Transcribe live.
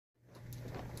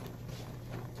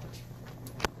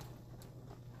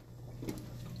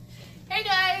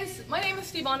My name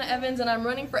is Stevevonna Evans and I'm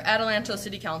running for Adelanto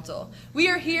City Council. We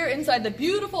are here inside the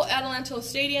beautiful Adelanto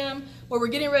Stadium where we're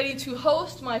getting ready to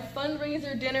host my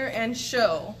fundraiser dinner and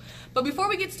show. But before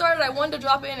we get started, I wanted to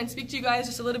drop in and speak to you guys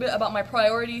just a little bit about my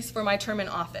priorities for my term in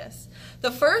office.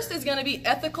 The first is going to be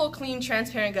ethical, clean,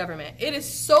 transparent government. It is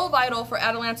so vital for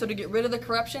Adelanto to get rid of the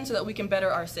corruption so that we can better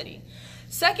our city.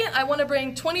 Second, I want to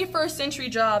bring 21st century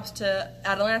jobs to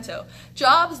Adelanto,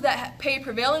 jobs that pay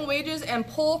prevailing wages and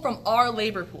pull from our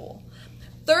labor pool.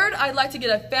 Third, I'd like to get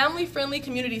a family-friendly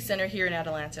community center here in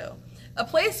Adelanto, a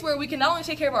place where we can not only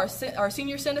take care of our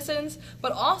senior citizens,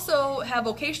 but also have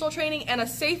vocational training and a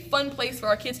safe, fun place for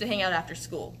our kids to hang out after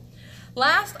school.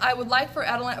 Last, I would like for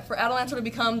Adelanto to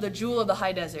become the jewel of the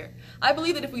high desert. I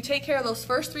believe that if we take care of those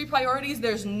first three priorities,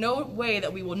 there's no way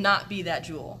that we will not be that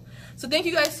jewel. So thank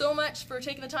you guys so much for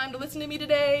taking the time to listen to me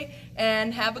today,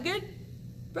 and have a good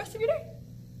rest of your day.